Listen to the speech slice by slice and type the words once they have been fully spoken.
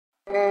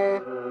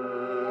Gangin'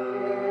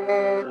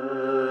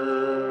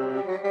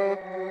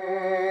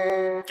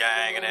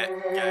 it,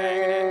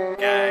 gangin' it,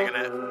 gangin'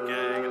 it,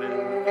 gangin' it.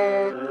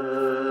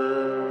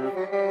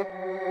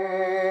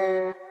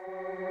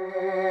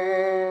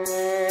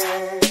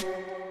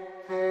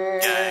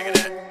 Gangin'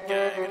 it,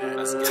 gangin' it.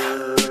 Let's get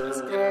it,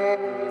 let's get it.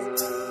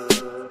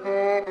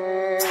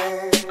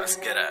 Let's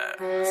get it,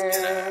 let's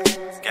get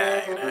it.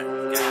 Gangin'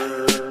 it,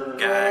 gangin' it,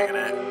 gangin'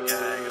 it,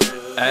 gangin'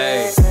 it.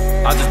 Hey,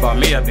 I just bought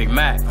me a Big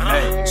Mac.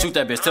 Hey, shoot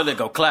that bitch till it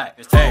go clap.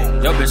 Hey,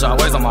 yo bitch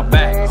always on my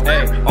back.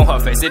 Hey, on her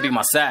face it be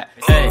my sack.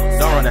 Hey,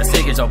 don't run that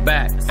stick at your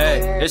back.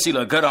 Hey, if she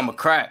look good I'ma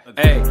crack.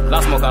 Hey,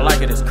 lot smoke I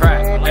like it is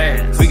crack.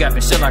 Hey, we got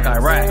this shit like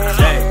Iraq.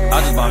 Hey,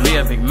 I just bought me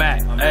a Big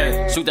Mac.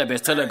 Hey, shoot that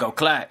bitch till it go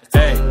clap.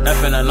 Hey, that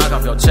finna knock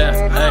off your chest.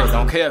 Hey,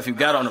 don't care if you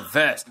got on the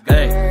vest.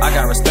 Hey, I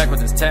got respect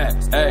with this tag.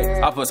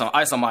 Hey, I put some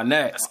ice on my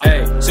neck.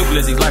 Hey, shoot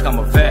glizzies like I'm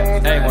a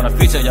vet. Hey, wanna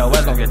feature your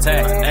ass gon' get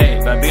tagged. Hey,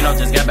 Babino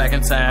just got back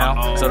in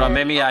town, so don't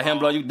make me out him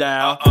blow you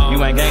down.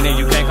 You ain't gang then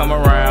you can't come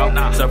around.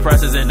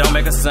 Suppresses it don't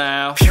make a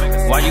sound.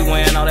 Why you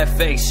wearing all that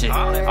fake shit?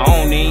 I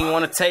don't even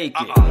wanna take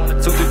it.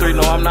 2, 2, 3,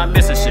 no I'm not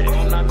missing shit.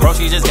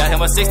 Grocery just got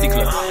him a 60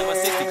 clip.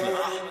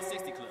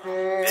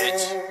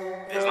 Bitch,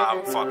 it's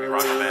not fucking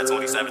rockin' man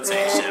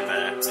 2017 shit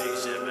man.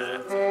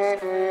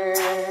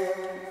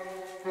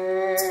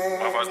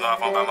 My first know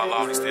if I'm by my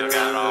lawn, he still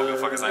got it on. You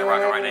fuckers ain't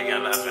rockin' right, they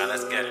got left man.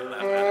 Let's get it,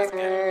 left man, let's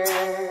get it.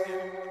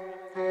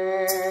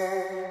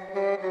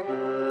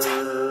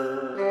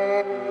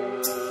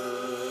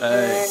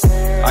 Hey,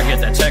 I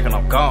get that check and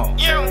I'm gone.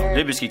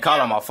 This bitch keep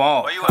calling my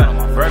phone.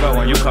 Grego,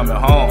 when you coming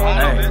home.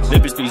 Hey, this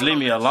bitch please leave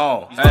me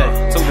alone.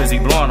 Hey, too busy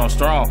blowing on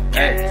strong.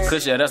 Hey,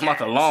 kush yeah, that's my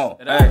cologne.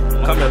 Hey,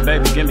 come here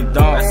baby, give me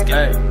dome.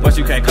 Hey, but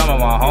you can't come in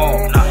my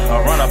home.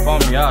 Don't run up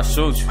on me, I'll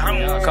shoot you.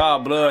 Call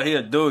blood,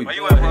 he'll do you.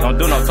 Don't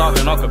do no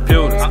talking on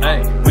computers.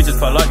 Hey, we just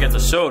pull up, get the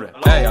shooter.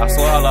 Hey, I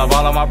swear I love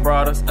all of my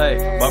brothers.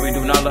 Hey, but we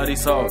do not love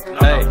these hoes.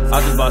 Hey,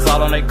 I just bust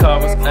all on they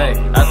covers. Hey,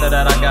 after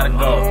that I gotta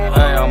go.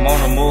 Hey, I'm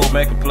on the move,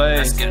 making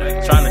plays.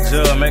 Tryna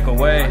chill, make a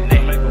way.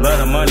 Love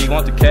the money,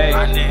 want the cake.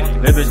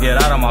 This bitch get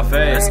out of my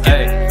face.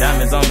 Hey,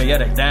 diamonds on me, yeah,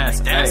 they dance.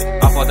 Hey,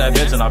 I fought that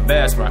bitch in our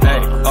best friend. Hey,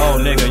 oh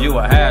nigga, you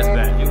a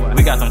has-been.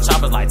 We got them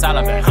choppers like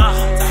Taliban.